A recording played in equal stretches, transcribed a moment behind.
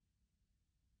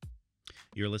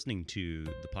You're listening to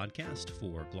the podcast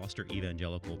for Gloucester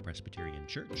Evangelical Presbyterian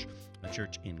Church, a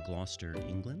church in Gloucester,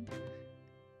 England.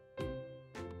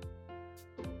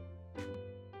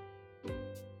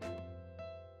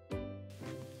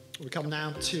 We come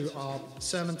now to our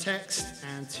sermon text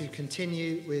and to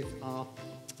continue with our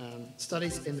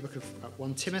studies in the book of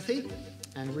 1 Timothy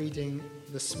and reading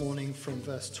this morning from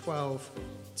verse 12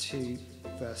 to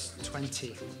verse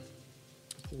 20.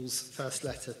 Paul's first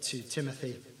letter to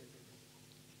Timothy.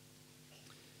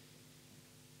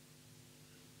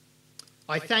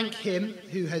 I thank him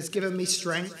who has given me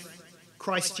strength,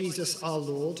 Christ Jesus our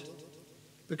Lord,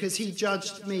 because he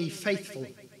judged me faithful,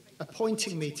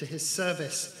 appointing me to his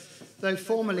service, though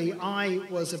formerly I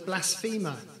was a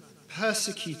blasphemer,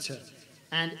 persecutor,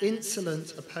 and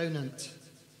insolent opponent.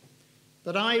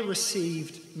 But I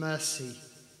received mercy,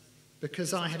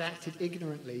 because I had acted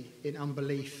ignorantly in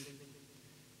unbelief.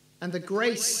 And the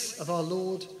grace of our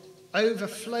Lord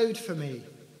overflowed for me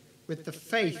with the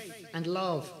faith and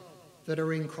love that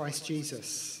are in Christ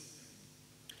Jesus.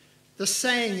 The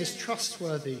saying is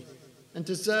trustworthy and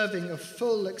deserving of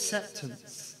full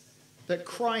acceptance, that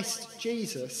Christ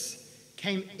Jesus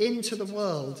came into the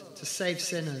world to save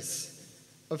sinners,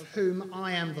 of whom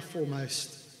I am the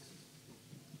foremost.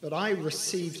 But I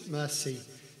received mercy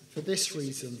for this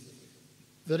reason,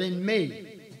 that in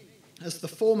me, as the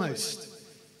foremost,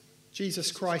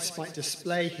 Jesus Christ might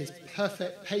display his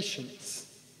perfect patience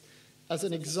as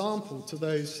an example to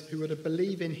those who were to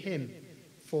believe in him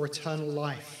for eternal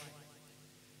life.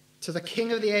 To the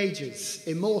King of the ages,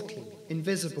 immortal,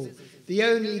 invisible, the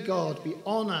only God, be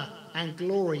honor and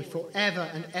glory forever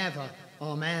and ever.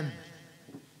 Amen.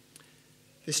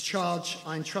 This charge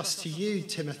I entrust to you,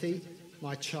 Timothy,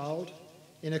 my child,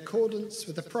 in accordance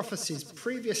with the prophecies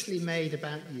previously made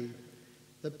about you,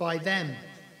 that by them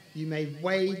you may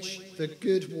wage the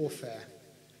good warfare,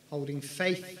 holding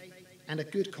faith and a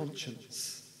good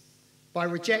conscience. By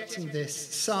rejecting this,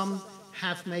 some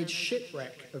have made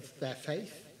shipwreck of their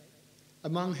faith,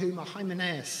 among whom are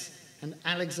Hymenaeus and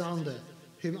Alexander,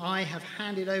 whom I have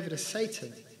handed over to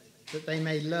Satan, that they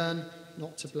may learn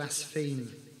not to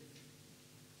blaspheme.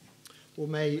 Or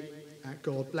may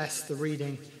God bless the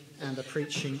reading and the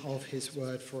preaching of his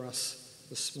word for us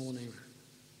this morning.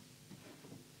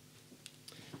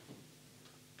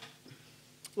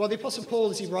 Well, the Apostle Paul,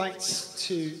 as he writes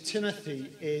to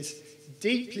Timothy, is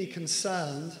deeply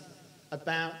concerned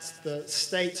about the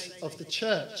state of the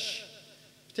church,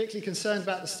 particularly concerned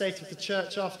about the state of the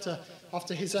church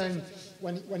after his own,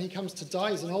 when he comes to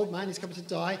die. He's an old man, he's coming to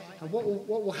die, and what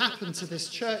will happen to this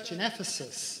church in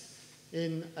Ephesus?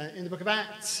 In the book of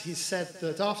Acts, he said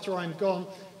that after I'm gone,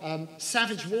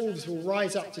 savage wolves will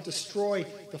rise up to destroy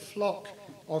the flock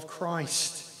of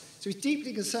Christ. So he's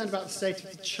deeply concerned about the state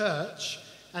of the church,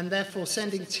 and therefore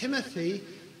sending Timothy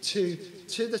to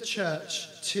the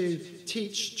church to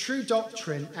teach true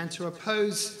doctrine and to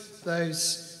oppose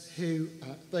those who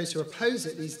oppose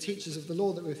it, these teachers of the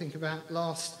law that we were thinking about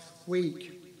last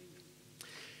week.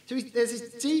 So there's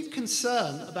this deep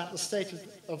concern about the state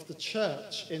of the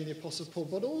church in the Apostle Paul,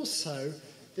 but also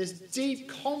this deep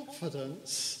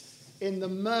confidence in the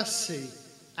mercy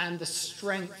and the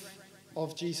strength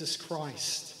of Jesus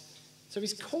Christ. So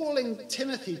he's calling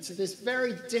Timothy to this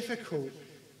very difficult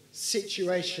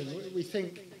situation. We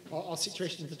think our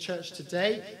situation in the church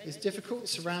today is difficult,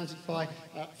 surrounded by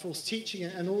false teaching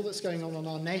and all that's going on in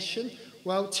our nation.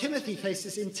 Well, Timothy faced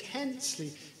this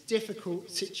intensely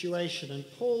difficult situation, and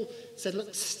Paul said,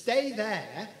 look, stay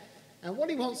there. And what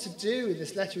he wants to do in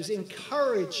this letter is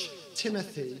encourage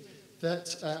Timothy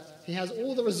that he has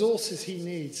all the resources he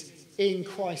needs in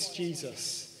Christ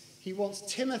Jesus. He wants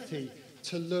Timothy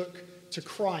to look to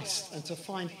Christ and to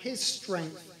find his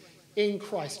strength in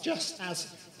Christ, just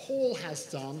as Paul has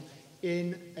done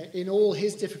in all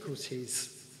his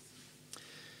difficulties.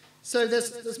 So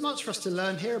there's much for us to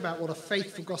learn here about what a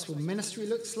faithful gospel ministry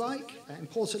looks like.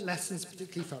 Important lessons,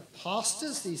 particularly for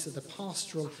pastors. These are the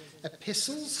pastoral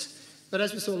epistles. But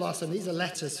as we saw last time, these are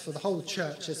letters for the whole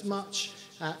church. There's much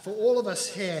for all of us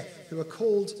here who are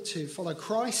called to follow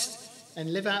Christ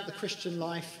and live out the Christian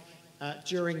life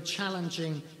during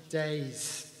challenging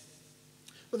days.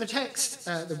 Well, the text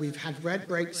that we've had read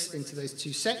breaks into those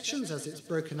two sections as it's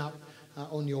broken up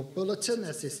on your bulletin.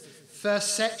 There's this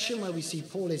first section where we see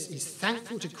Paul is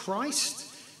thankful to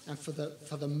Christ and for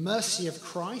the mercy of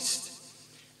Christ.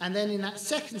 And then in that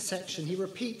second section, he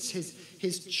repeats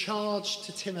his charge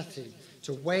to Timothy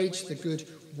to wage the good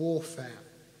warfare.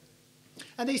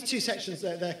 And these two sections,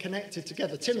 they're connected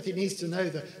together. Timothy needs to know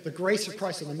the grace of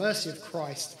Christ and the mercy of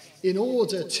Christ in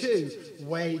order to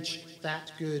wage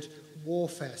that good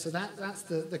warfare. So that's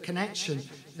the connection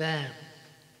there.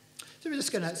 So we're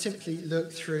just going to simply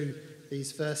look through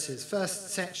these verses.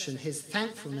 First section, his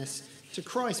thankfulness to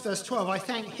Christ. Verse 12, I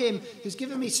thank him who's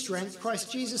given me strength,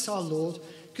 Christ Jesus our Lord,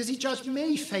 because he judged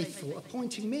me faithful,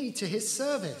 appointing me to his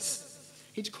service.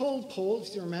 He'd called Paul,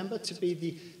 if you remember, to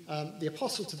be the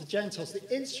apostle to the Gentiles,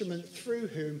 the instrument through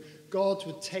whom God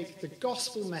would take the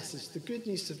gospel message, the good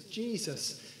news of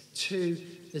Jesus, to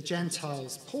the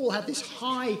Gentiles. Paul had this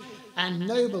high and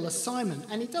noble assignment,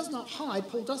 and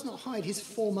Paul does not hide his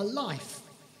former life.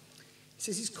 He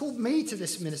says, he's called me to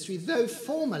this ministry, though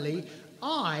formerly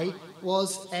I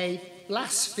was a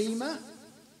blasphemer,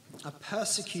 a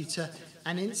persecutor,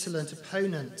 an insolent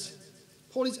opponent.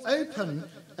 Paul is open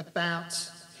about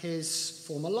his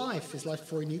former life, his life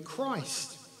before he knew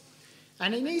Christ.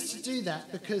 And he needs to do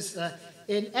that because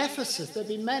in Ephesus, there'd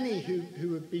be many who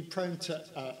would be prone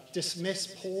to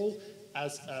dismiss Paul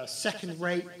as a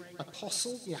second-rate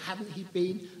apostle. Hadn't he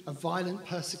been a violent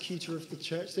persecutor of the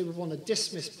church? They would want to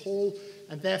dismiss Paul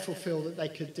and therefore feel that they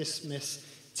could dismiss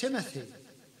Timothy.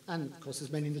 And, of course,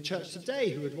 there's many in the church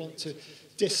today who would want to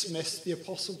dismiss the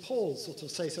Apostle Paul, sort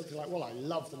of say something like, well, I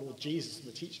love the Lord Jesus and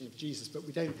the teaching of Jesus, but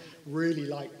we don't really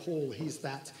like Paul. He's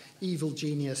that evil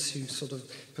genius who sort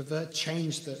of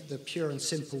changed the pure and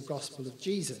simple gospel of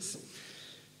Jesus.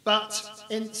 But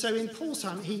in Paul's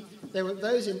time, there were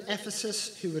those in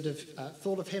Ephesus who would have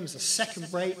thought of him as a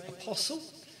second-rate apostle,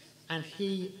 and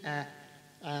he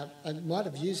might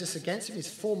have used this against him,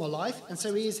 his former life. And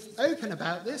so he is open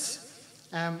about this,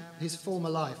 his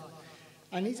former life.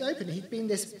 And he's open. He'd been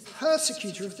this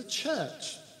persecutor of the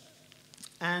church.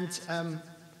 And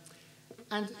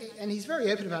he's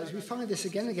very open about this. We find this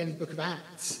again and again in the book of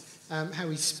Acts, how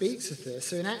he speaks of this.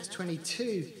 So in Acts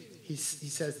 22, he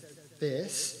says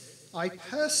this, I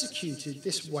persecuted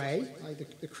this way,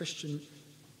 the Christian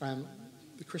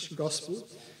gospel,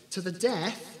 to the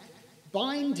death,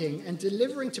 binding and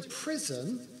delivering to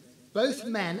prison both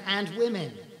men and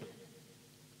women.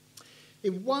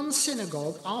 In one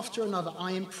synagogue after another,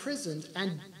 I imprisoned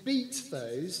and beat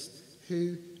those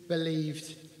who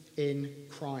believed in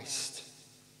Christ.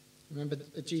 Remember,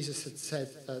 Jesus had said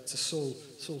to Saul,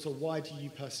 why do you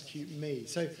persecute me?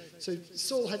 So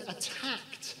Saul had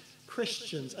attacked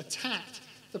Christians, attacked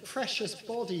the precious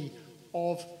body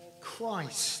of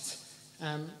Christ.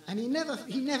 And he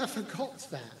never forgot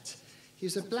that. He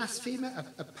was a blasphemer,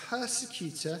 a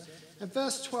persecutor, and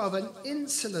verse 12, an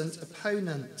insolent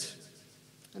opponent.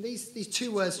 And these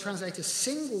two words translate a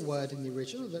single word in the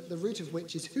original, the root of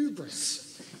which is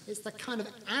hubris. It's the kind of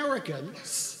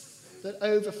arrogance that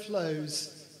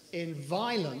overflows in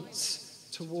violence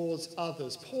towards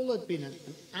others. Paul had been an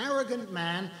arrogant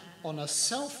man on a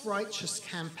self-righteous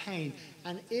campaign,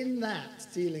 and in that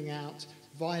dealing out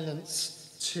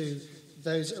violence to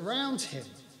those around him.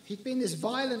 He'd been this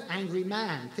violent, angry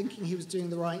man, thinking he was doing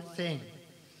the right thing.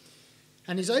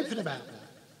 And he's open about that.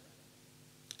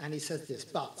 And he says this,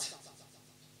 but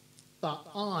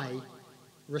I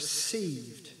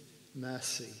received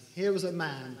mercy. Here was a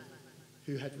man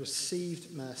who had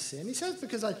received mercy. And he says,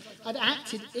 because I'd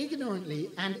acted ignorantly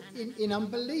and in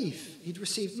unbelief, he'd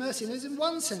received mercy. And there's in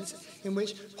one sense in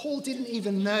which Paul didn't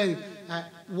even know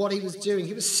what he was doing.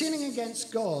 He was sinning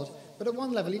against God, but at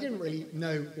one level he didn't really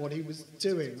know what he was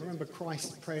doing. Remember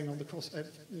Christ praying on the cross,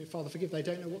 Father, forgive, they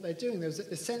don't know what they're doing. There was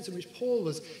a sense in which Paul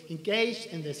was engaged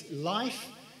in this life,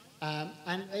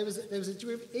 and there was a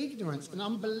degree of ignorance and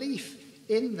unbelief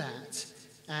in that.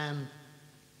 And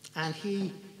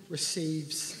he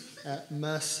receives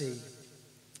mercy.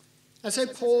 And so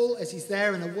Paul, as he's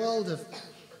there in a world of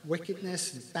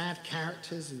wickedness and bad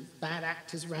characters and bad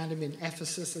actors around him in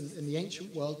Ephesus and in the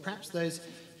ancient world, perhaps those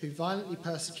who violently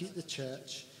persecute the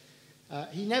church,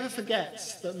 he never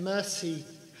forgets that mercy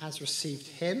has received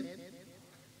him.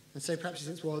 And so perhaps he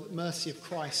thinks, well, the mercy of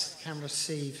Christ can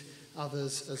receive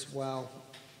others as well.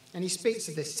 And he speaks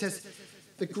of this. He says,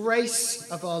 the grace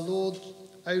of our Lord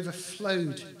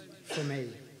overflowed for me.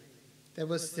 There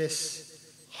was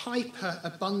this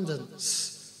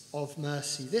hyper-abundance of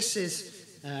mercy. This is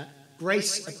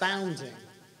grace abounding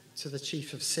to the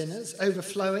chief of sinners,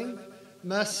 overflowing,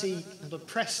 mercy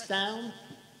pressed down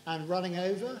and running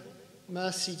over,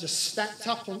 mercy just stacked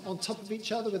up on top of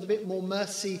each other with a bit more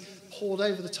mercy poured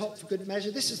over the top for good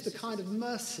measure. This is the kind of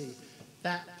mercy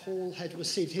that Paul had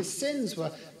received. His sins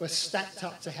were stacked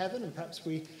up to heaven, and perhaps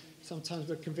sometimes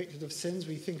we're convicted of sins.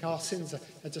 We think our sins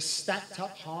are just stacked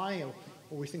up high,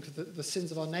 or we think of the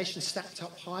sins of our nation stacked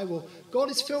up high. Well, God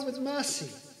is filled with mercy.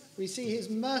 We see his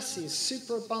mercy is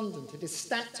superabundant. It is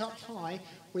stacked up high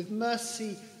with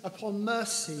mercy upon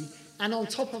mercy, and on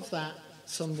top of that,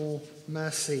 some more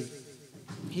mercy.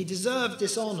 He deserved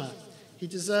dishonor. He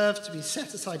deserved to be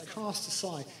set aside, cast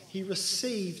aside. He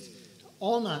received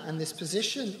honor and this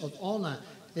position of honor,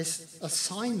 this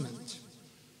assignment.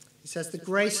 He says, the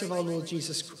grace of our Lord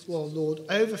Jesus, our Lord,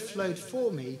 overflowed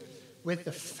for me with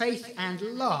the faith and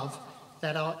love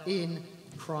that are in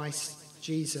Christ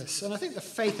Jesus. And I think the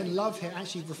faith and love here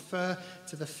actually refer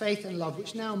to the faith and love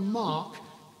which now mark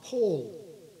Paul.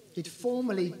 He'd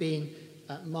formerly been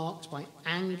marked by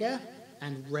anger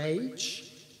and rage.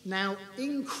 Now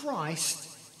in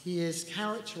Christ, he is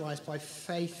characterized by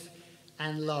faith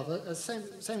and love. The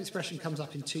same expression comes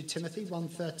up in 2 Timothy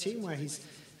 1:13, where he's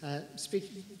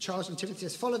charging Timothy,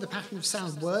 says, follow the pattern of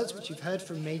sound words which you've heard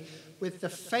from me with the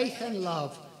faith and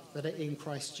love that are in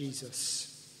Christ Jesus.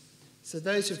 So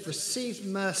those who've received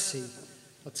mercy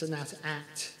are to now to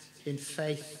act in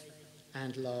faith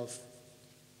and love.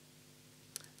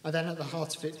 And then at the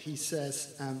heart of it, he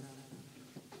says,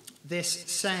 this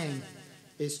saying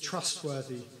is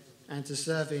trustworthy and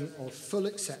deserving of full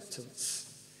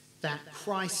acceptance, that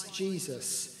Christ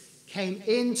Jesus came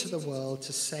into the world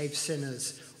to save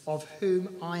sinners, of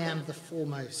whom I am the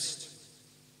foremost.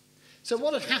 So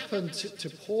what had happened to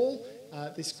Paul,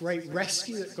 this great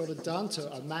rescue that God had done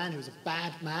to a man who was a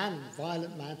bad man and a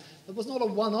violent man, it was not a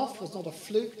one-off, was not a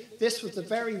fluke. This was the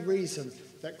very reason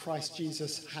that Christ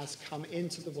Jesus has come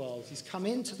into the world. He's come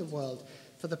into the world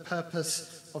for the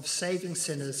purpose of saving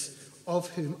sinners, of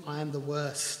whom I am the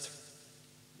worst.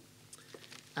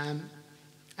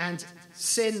 And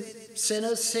sin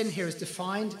here is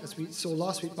defined, as we saw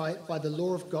last week, by the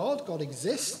law of God. God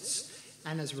exists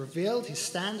and has revealed his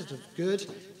standard of good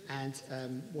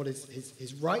and what is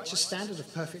his righteous standard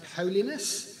of perfect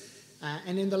holiness.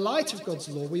 And in the light of God's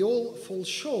law, we all fall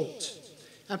short.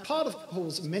 And part of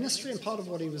Paul's ministry and part of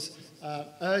what he was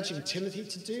urging Timothy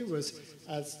to do was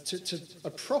to a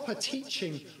proper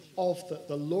teaching of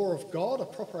the law of God, a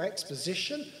proper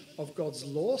exposition of God's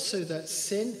law, so that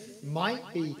sin might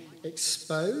be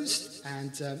exposed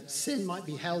and sin might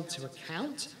be held to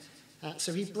account.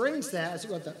 So he brings there, as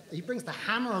it were, he brings the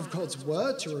hammer of God's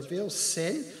word to reveal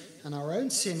sin, and our own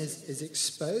sin is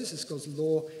exposed as God's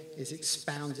law is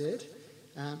expounded.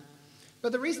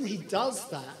 But the reason he does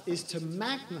that is to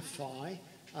magnify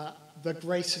the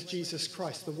grace of Jesus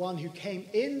Christ, the one who came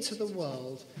into the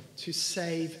world to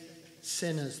save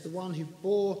sinners, the one who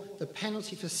bore the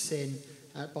penalty for sin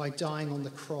by dying on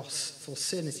the cross for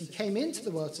sinners. He came into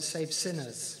the world to save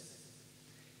sinners.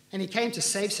 And he came to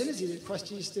save sinners. Christ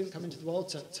Jesus didn't come into the world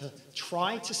to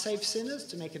try to save sinners,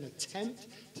 to make an attempt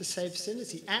to save sinners.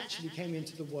 He actually came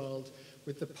into the world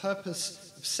with the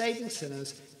purpose of saving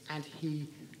sinners, and he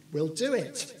will do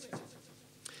it.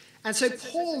 And so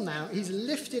Paul now, he's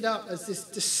lifted up as this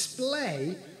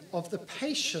display of the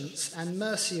patience and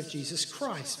mercy of Jesus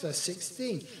Christ. Verse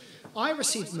 16, I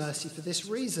received mercy for this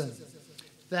reason,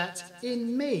 that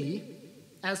in me,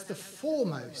 as the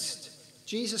foremost,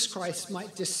 Jesus Christ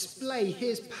might display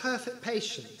his perfect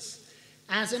patience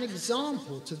as an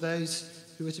example to those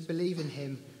who are to believe in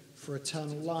him for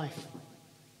eternal life.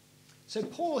 So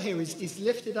Paul here is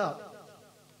lifted up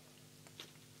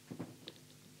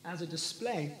as a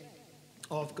display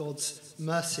of God's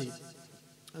mercy.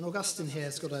 And Augustine here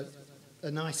has got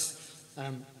a nice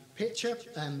picture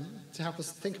to help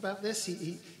us think about this.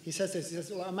 He says this, he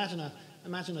says, well,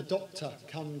 imagine a doctor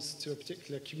comes to a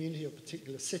particular community or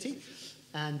particular city,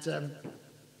 and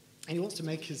he wants to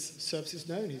make his services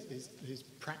known, his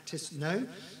practice known.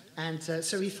 And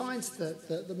so he finds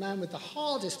the man with the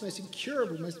hardest, most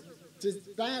incurable, most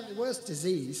worst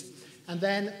disease, and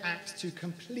then acts to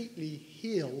completely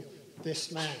heal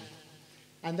this man.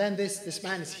 And then this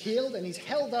man is healed, and he's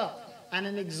held up as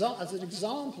an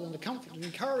example and a comfort and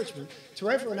encouragement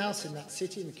to everyone else in that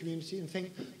city and the community, and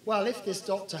think, well, if this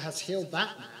doctor has healed that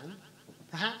man,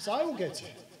 perhaps I will go to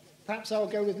him. Perhaps I will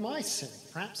go with my sin.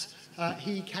 Perhaps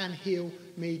he can heal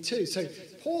me too. So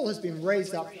Paul has been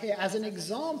raised up here as an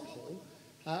example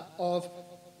of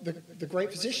the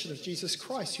great physician of Jesus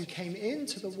Christ, who came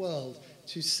into the world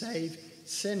to save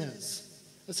sinners.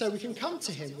 And so we can come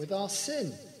to him with our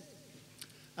sin.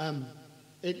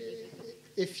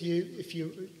 If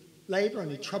you labour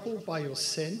and you're troubled by your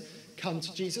sin, come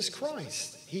to Jesus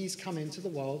Christ. He's come into the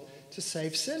world to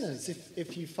save sinners.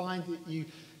 If you find that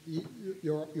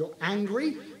you're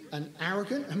angry and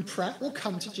arrogant and proud, well,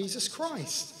 come to Jesus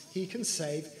Christ. He can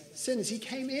save sinners. He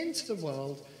came into the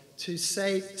world to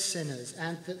save sinners.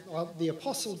 And the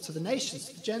apostle to the nations,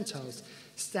 to the Gentiles,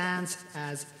 stands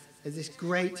as this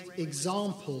great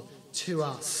example to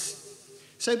us.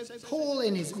 So Paul,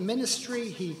 in his ministry,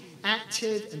 he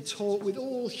acted and taught with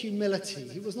all humility.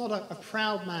 He was not a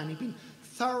proud man. He'd been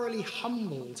thoroughly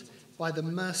humbled by the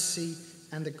mercy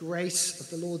and the grace of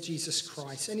the Lord Jesus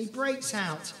Christ. And he breaks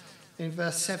out in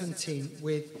verse 17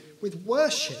 with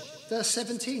worship. Verse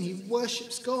 17, he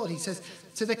worships God. He says,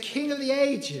 to the King of the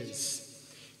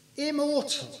ages,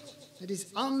 immortal, that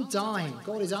is undying.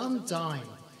 God is undying,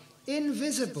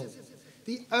 invisible,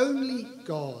 the only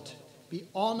God, be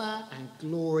honor and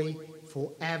glory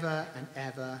forever and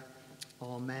ever.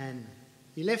 Amen.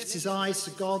 He lifts his eyes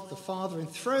to God, the Father,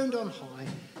 enthroned on high,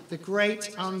 the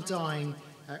great undying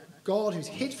God who's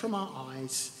hid from our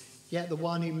eyes, yet the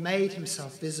one who made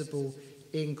himself visible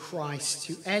in Christ,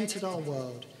 who entered our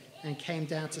world and came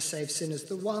down to save sinners,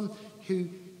 the one who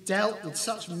dealt with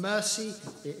such mercy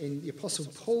in the Apostle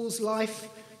Paul's life.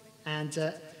 And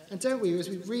don't we, as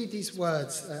we read these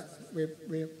words,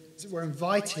 we're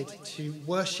invited to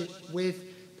worship with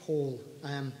Paul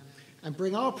and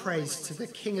bring our praise to the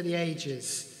King of the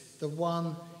ages, the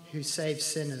one who saves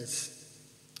sinners.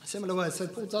 Similar words. So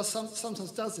Paul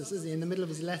sometimes does this, doesn't he? In the middle of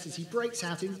his letters, he breaks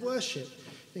out in worship.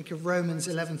 Think of Romans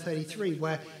 11:33,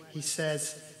 where he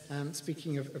says,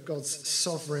 speaking of God's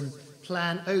sovereign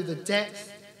plan, oh, the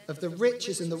depth of the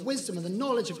riches and the wisdom and the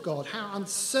knowledge of God, how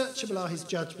unsearchable are his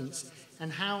judgments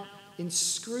and how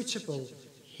inscrutable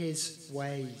his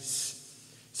ways.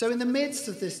 So in the midst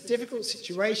of this difficult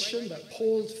situation that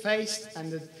Paul faced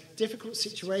and the difficult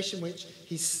situation which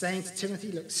he's saying to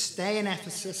Timothy, look, stay in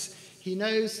Ephesus, he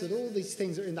knows that all these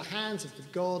things are in the hands of the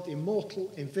God, the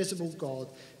immortal, invisible God,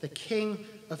 the King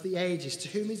of the ages, to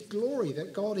whom is glory,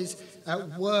 that God is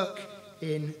at work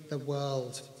in the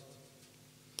world.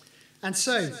 And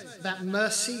so that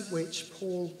mercy which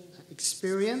Paul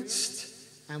experienced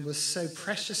and was so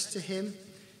precious to him,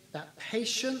 that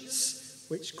patience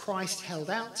which Christ held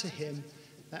out to him,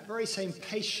 that very same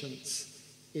patience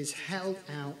is held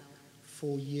out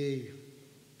for you.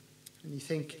 And you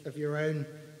think of your own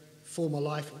former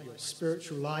life or your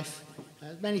spiritual life,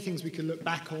 many things we can look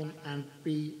back on and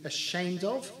be ashamed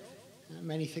of,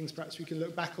 many things perhaps we can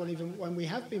look back on even when we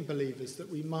have been believers that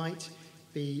we might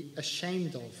be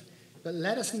ashamed of. But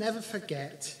let us never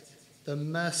forget the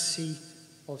mercy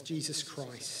of Jesus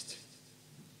Christ.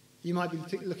 You might be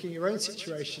looking at your own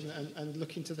situation and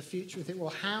looking to the future and think, well,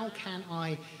 how can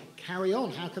I carry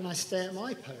on? How can I stay at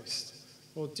my post?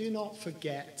 Well, do not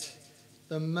forget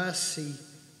the mercy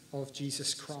of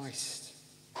Jesus Christ.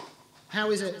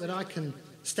 How is it that I can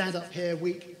stand up here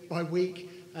week by week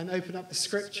and open up the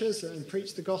scriptures and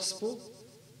preach the gospel?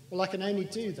 Well, I can only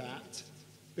do that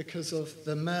because of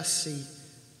the mercy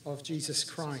of Jesus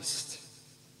Christ.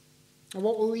 And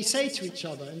what will we say to each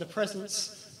other in the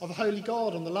presence of a holy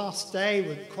God on the last day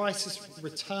when Christ has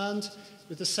returned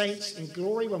with the saints in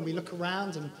glory, when we look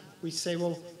around and we say,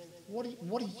 well, what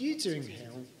are you doing here?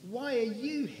 Why are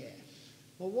you here?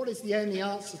 Well, what is the only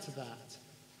answer to that?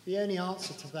 The only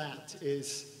answer to that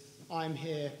is, I'm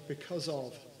here because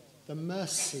of the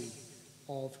mercy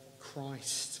of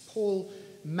Christ. Paul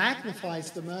magnifies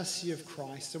the mercy of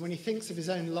Christ, and when he thinks of his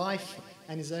own life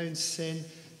and his own sin,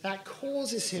 that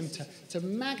causes him to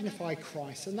magnify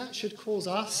Christ, and that should cause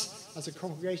us as a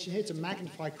congregation here to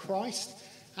magnify Christ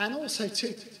and also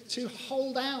to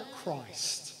hold out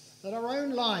Christ, that our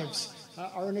own lives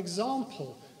are an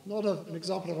example, not an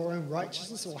example of our own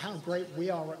righteousness or how great we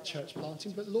are at church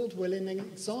planting, but Lord willing, an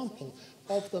example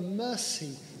of the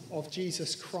mercy of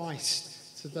Jesus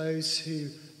Christ to those who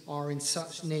are in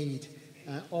such need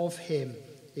of him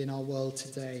in our world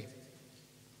today.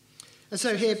 And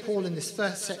so here Paul in this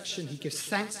first section, he gives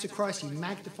thanks to Christ, he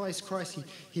magnifies Christ,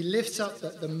 he lifts up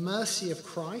the mercy of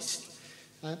Christ.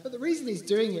 But the reason he's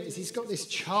doing it is he's got this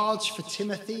charge for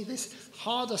Timothy, this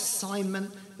hard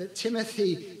assignment that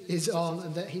Timothy is on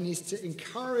and that he needs to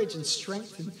encourage and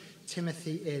strengthen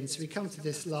Timothy in. So we come to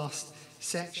this last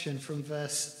section from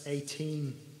verse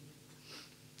 18.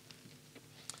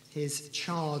 His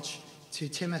charge to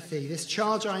Timothy. This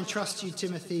charge I entrust to you,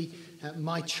 Timothy,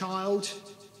 my child,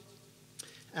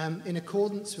 in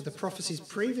accordance with the prophecies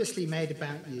previously made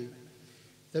about you,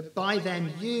 that by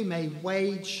them you may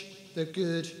wage the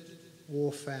good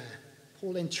warfare.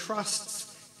 Paul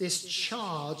entrusts this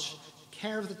charge,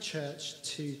 care of the church,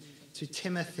 to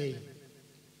Timothy.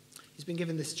 He's been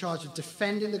given this charge of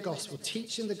defending the gospel,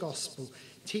 teaching the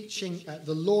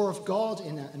the law of God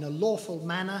in a lawful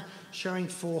manner, showing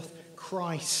forth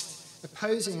Christ,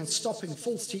 opposing and stopping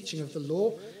false teaching of the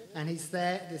law. And he's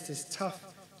there, there's this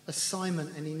tough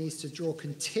assignment, and he needs to draw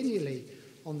continually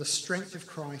on the strength of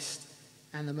Christ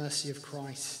and the mercy of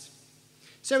Christ.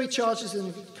 So he charges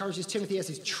and encourages Timothy as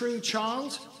his true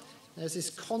child. There's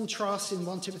this contrast in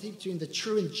 1 Timothy between the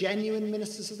true and genuine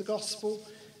ministers of the gospel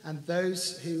and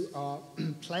those who are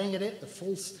playing at it, the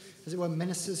false as it were,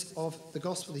 ministers of the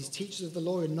gospel, these teachers of the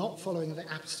law, who are not following the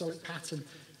apostolic pattern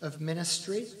of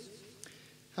ministry.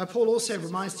 Paul also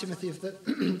reminds Timothy of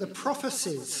the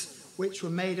prophecies which were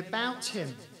made about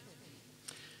him.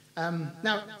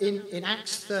 Now, in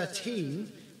Acts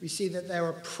 13, we see that there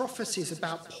are prophecies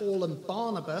about Paul and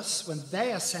Barnabas when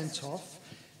they are sent off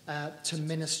to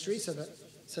ministry. So that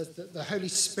says that the Holy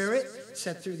Spirit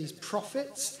said through these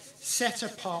prophets, set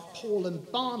apart Paul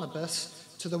and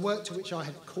Barnabas to the work to which I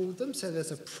had called them. So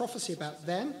there's a prophecy about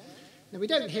them. Now, we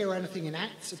don't hear anything in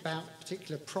Acts about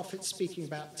particular prophets speaking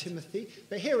about Timothy,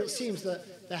 but here it seems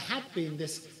that there had been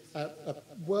this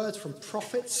word from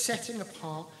prophets setting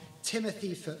apart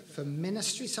Timothy for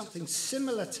ministry, something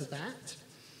similar to that.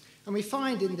 And we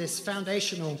find in this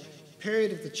foundational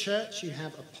period of the church, you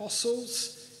have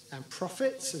apostles and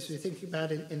prophets, as we're thinking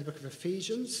about in the book of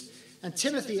Ephesians. And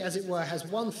Timothy, as it were, has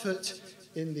one foot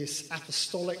in this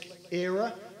apostolic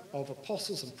era of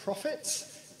apostles and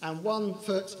prophets, and one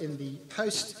foot in the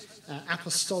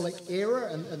post-apostolic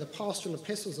era, and the pastoral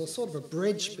epistles are sort of a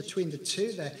bridge between the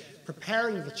two. They're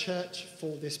preparing the church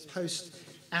for this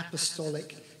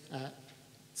post-apostolic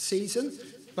season,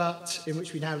 but in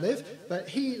which we now live. But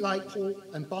he, like Paul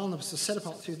and Barnabas, are set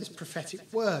apart through this prophetic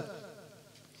word.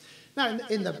 Now,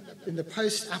 in the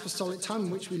post-apostolic time in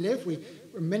which we live, we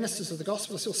are ministers of the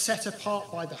gospel, are still set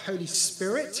apart by the Holy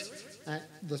Spirit.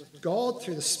 God,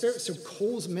 through the Spirit, still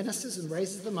calls ministers and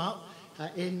raises them up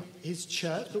in his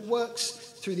church, but works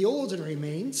through the ordinary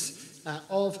means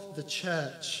of the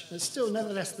church. It's still,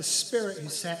 nevertheless, the Spirit who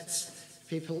sets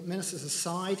people, ministers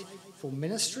aside for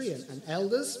ministry and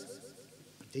elders,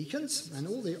 deacons, and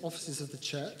all the offices of the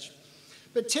church.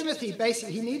 But Timothy,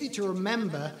 basically, he needed to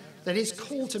remember that his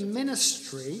call to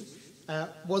ministry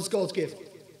was God's gift.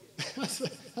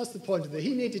 That's the point of it.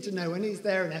 He needed to know when he's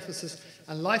there in Ephesus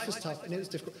and life was tough and it was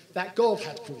difficult, that God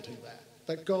had called him there,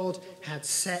 that God had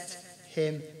set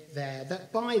him there,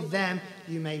 that by them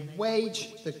you may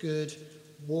wage the good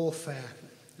warfare.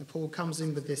 And Paul comes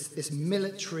in with this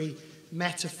military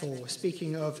metaphor,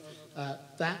 speaking of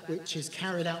that which is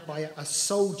carried out by a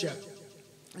soldier.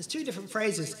 There's two different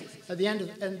phrases. At the end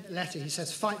of the letter, he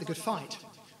says, fight the good fight.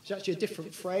 It's actually a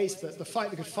different phrase. The fight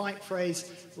the good fight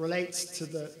phrase relates to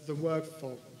the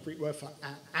Greek word for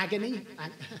agony,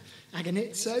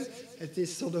 agonizo,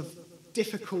 this sort of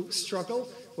difficult struggle.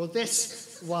 Well,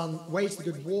 this one, wage the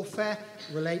good warfare,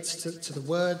 relates to the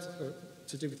word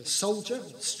to do with a soldier,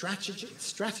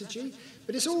 strategy,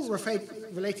 but it's all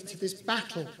related to this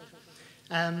battle.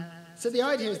 So the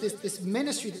idea is this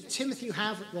ministry that Timothy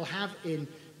will have in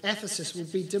Ephesus will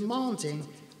be demanding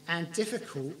and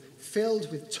difficult,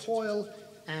 filled with toil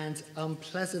and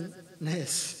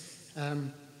unpleasantness.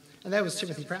 And there was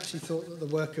Timothy. Perhaps he thought that the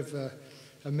work of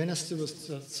a minister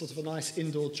was sort of a nice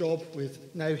indoor job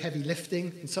with no heavy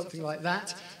lifting and something like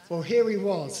that. Well, here he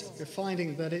was. We're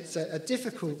finding that it's a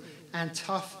difficult and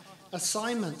tough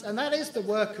assignment. And that is the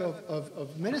work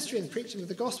of ministry and preaching of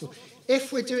the gospel.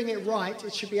 If we're doing it right,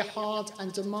 it should be a hard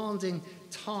and demanding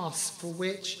task for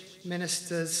which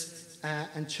ministers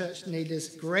and church leaders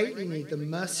greatly need the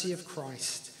mercy of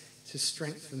Christ to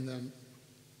strengthen them.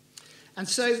 And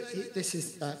so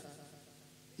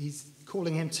he's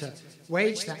calling him to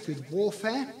wage that good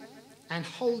warfare and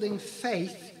holding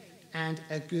faith and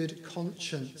a good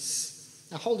conscience.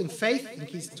 Now, holding faith, I think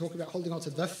he's talking about holding on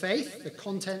to the faith, the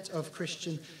content of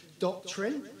Christian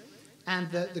doctrine,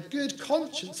 and the good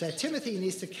conscience there. Timothy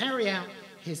needs to carry out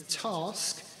his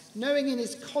task, knowing in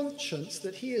his conscience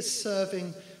that he is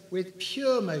serving with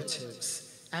pure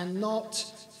motives and not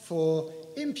for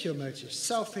impure motives,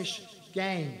 selfish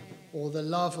gain, or the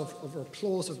love of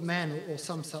applause of men or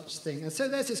some such thing. And so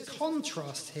there's this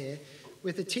contrast here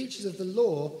with the teachers of the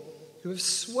law who have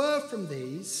swerved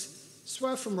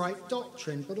from right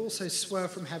doctrine, but also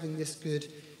swerved from having this good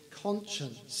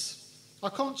conscience.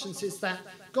 Our conscience is that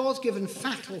God-given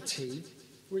faculty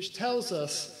which tells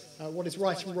us what is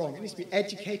right and wrong. It needs to be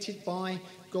educated by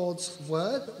God's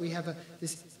word, but we have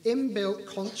this inbuilt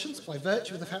conscience by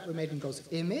virtue of the fact we're made in God's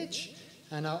image,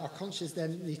 and our conscience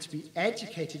then needs to be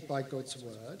educated by God's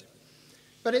word.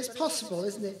 But it's possible,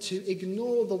 isn't it, to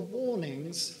ignore the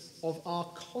warnings of our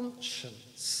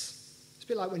conscience. It's a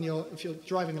bit like if you're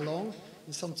driving along,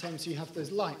 and sometimes you have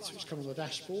those lights which come on the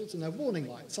dashboards, and they're warning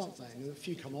lights, aren't they? And a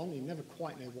few come on, and you never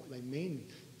quite know what they mean.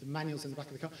 The manuals in the back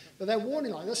of the car, but they're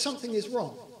warning lights that something is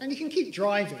wrong. And you can keep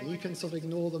driving, you can sort of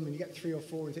ignore them, and you get 3 or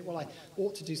 4 and you think, well, I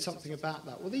ought to do something about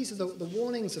that. Well, these are the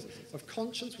warnings of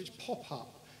conscience which pop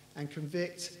up and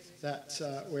convict that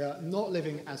we are not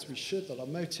living as we should, that our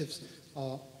motives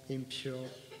are impure.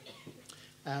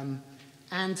 And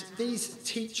And these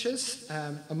teachers,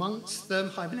 amongst them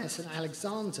Hymenaeus and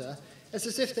Alexander, it's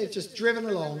as if they've just driven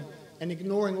along and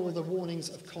ignoring all the warnings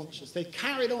of conscience. They've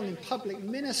carried on in public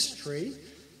ministry.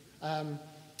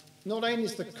 Not only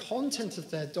is the content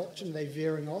of their doctrine they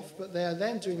veering off, but they are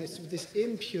then doing this with this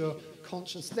impure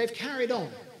conscience. They've carried on,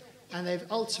 and they've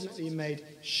ultimately made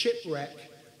shipwreck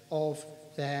of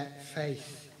their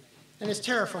faith. And it's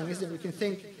terrifying, isn't it? We can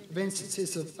think of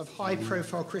instances of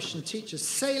high-profile Christian teachers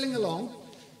sailing along,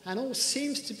 and all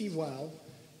seems to be well,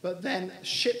 but then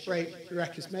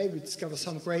shipwreck is made. We discover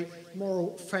some great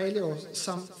moral failure or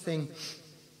something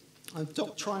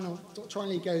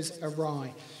doctrinally goes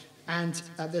awry. And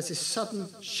there's this sudden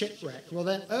shipwreck. Well,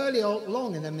 then early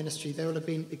along in their ministry, they would have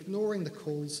been ignoring the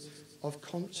calls of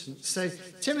conscience. So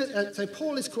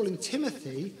Paul is calling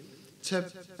Timothy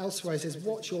to, elsewhere he says,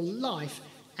 watch your life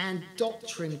and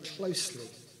doctrine closely,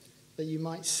 that you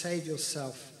might save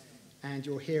yourself and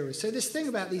your hearers. So this thing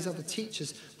about these other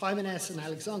teachers, Hymenaeus and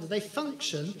Alexander, they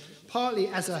function partly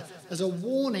as a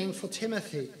warning for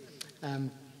Timothy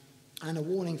and a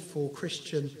warning for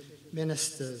Christian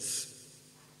ministers.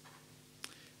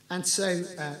 And so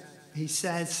he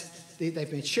says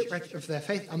they've been shipwrecked of their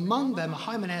faith. Among them are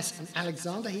Hymenaeus and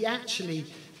Alexander. He actually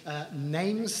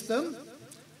names them.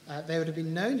 They would have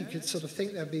been known. You could sort of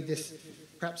think there would be this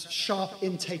perhaps sharp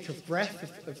intake of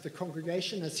breath of the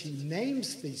congregation as he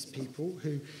names these people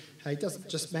who he doesn't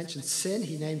just mention sin,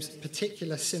 he names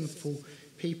particular sinful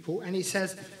people. And he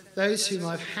says, those whom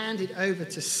I've handed over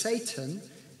to Satan,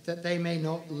 that they may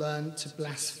not learn to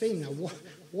blaspheme. Now,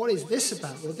 what is this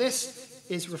about? Well, this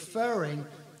is referring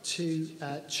to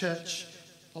church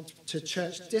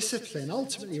discipline,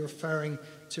 ultimately referring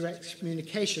to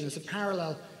excommunication. There's a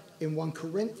parallel in 1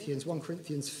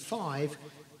 Corinthians 5,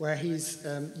 where he's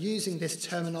using this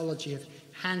terminology of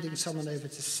handing someone over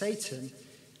to Satan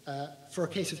for a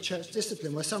case of church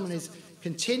discipline, where someone is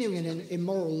continuing in an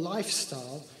immoral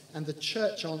lifestyle and the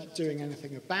church aren't doing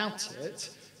anything about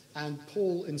it. And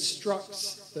Paul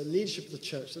instructs the leadership of the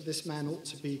church that this man ought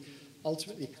to be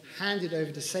ultimately handed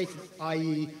over to Satan,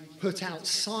 i.e. put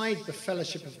outside the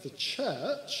fellowship of the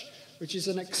church, which is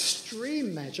an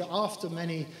extreme measure after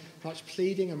much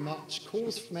pleading and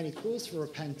many calls for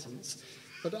repentance.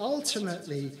 But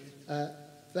ultimately,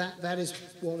 that is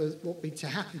what be to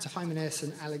happen to Hymenaeus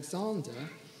and Alexander.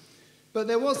 But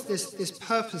there was this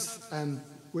purpose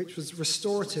which was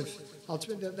restorative,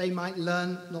 ultimately, that they might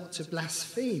learn not to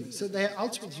blaspheme. So they're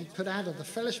ultimately put out of the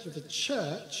fellowship of the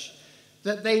church,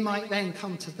 that they might then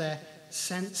come to their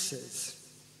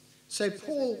senses. So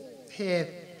Paul here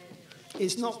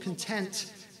is not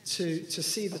content to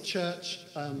see the church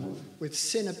with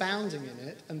sin abounding in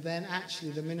it, and then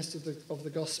actually the minister of the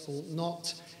gospel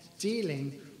not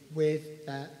dealing with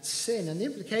sin. And the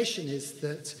implication is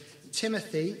that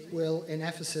Timothy will, in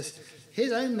Ephesus,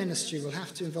 his own ministry will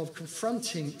have to involve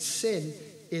confronting sin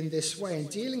in this way and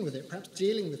dealing with it, perhaps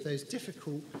dealing with those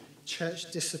difficult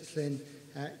church discipline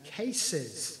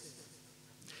cases.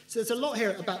 So there's a lot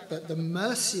here about the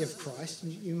mercy of Christ.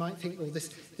 And you might think, well,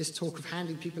 this talk of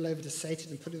handing people over to Satan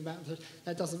and putting them out,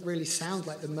 that doesn't really sound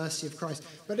like the mercy of Christ.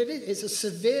 But it's a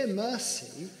severe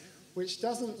mercy which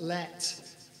doesn't let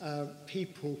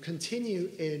people continue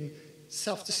in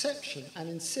self-deception and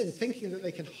in sin, thinking that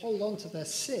they can hold on to their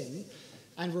sin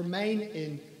and remain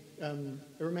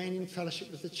in fellowship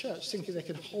with the church, thinking they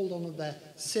can hold on to their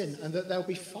sin and that they'll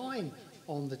be fine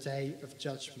on the day of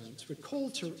judgment. We're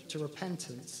called to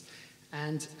repentance,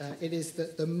 and it is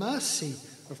that the mercy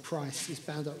of Christ is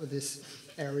bound up with this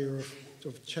area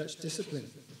of church discipline.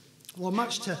 Well,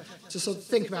 much to sort of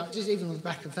think about, just even on the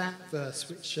back of that verse,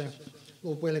 which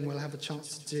Lord willing we'll have a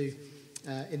chance to do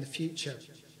in the future.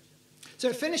 So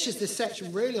it finishes this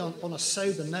section really on a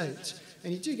sober note,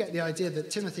 and you do get the idea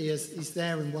that Timothy is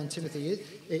there in 1 Timothy,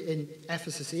 in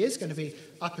Ephesus, he is going to be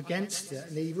up against it,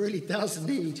 and he really does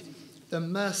need the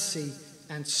mercy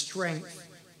and strength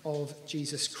of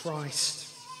Jesus Christ.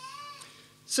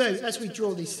 So, as we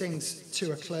draw these things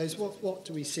to a close, what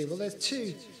do we see? Well, there's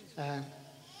two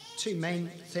main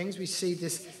things. We see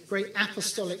this great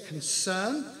apostolic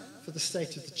concern for the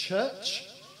state of the church,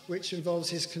 which involves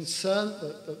his concern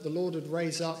that the Lord would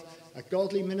raise up a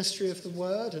godly ministry of the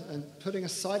word and putting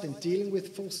aside and dealing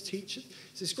with false teachers.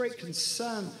 There's this great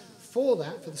concern for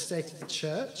that, for the state of the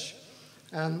church.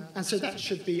 And so that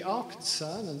should be our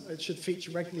concern, and it should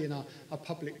feature regularly in our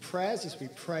public prayers as we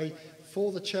pray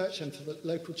for the church and for the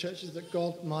local churches, that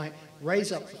God might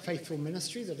raise up a faithful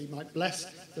ministry, that he might bless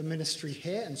the ministry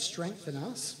here and strengthen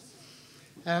us.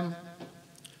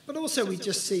 But also we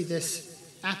just see this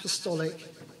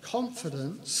apostolic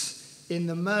confidence in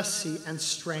the mercy and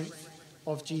strength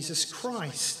of Jesus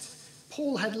Christ.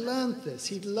 Paul had learned this.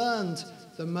 He'd learned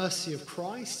the mercy of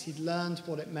Christ. He'd learned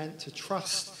what it meant to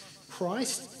trust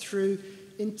Christ through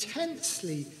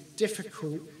intensely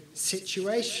difficult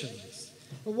situations.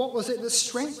 But what was it that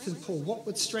strengthened Paul? What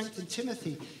would strengthen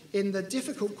Timothy in the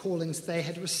difficult callings they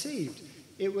had received?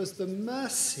 It was the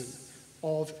mercy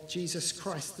of Jesus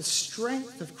Christ, the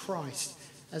strength of Christ,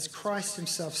 as Christ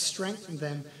himself strengthened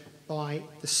them by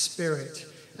the Spirit.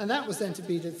 And that was then to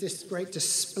be this great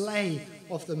display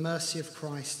of the mercy of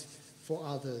Christ for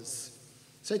others.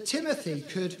 So Timothy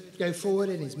could go forward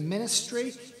in his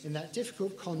ministry in that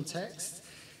difficult context.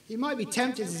 He might be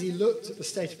tempted as he looked at the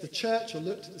state of the church or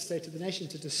looked at the state of the nation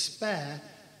to despair,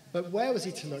 but where was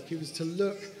he to look? He was to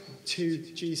look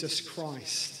to Jesus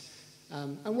Christ.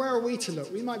 And where are we to look?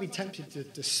 We might be tempted to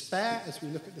despair as we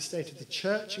look at the state of the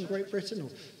church in Great Britain, or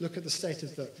look at the state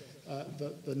of the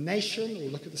nation, or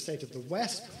look at the state of the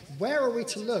West. Where are we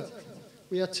to look?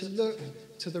 We are to look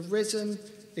to the risen,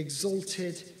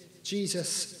 exalted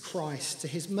Jesus Christ, to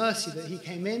his mercy that he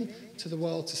came in to the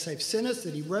world to save sinners,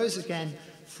 that he rose again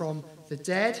from the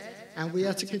dead, and we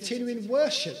are to continue in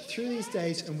worship through these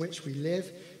days in which we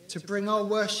live, to bring our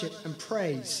worship and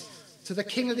praise to the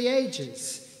King of the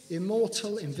ages,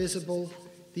 immortal, invisible,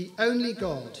 the only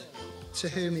God, to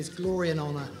whom is glory and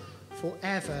honour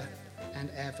forever and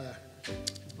ever.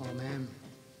 Amen.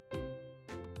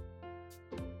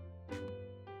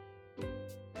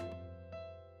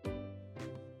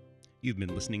 You've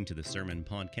been listening to the Sermon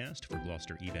Podcast for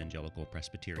Gloucester Evangelical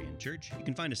Presbyterian Church. You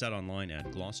can find us out online at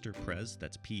gloucesterpres,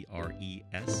 that's PRES.co.uk.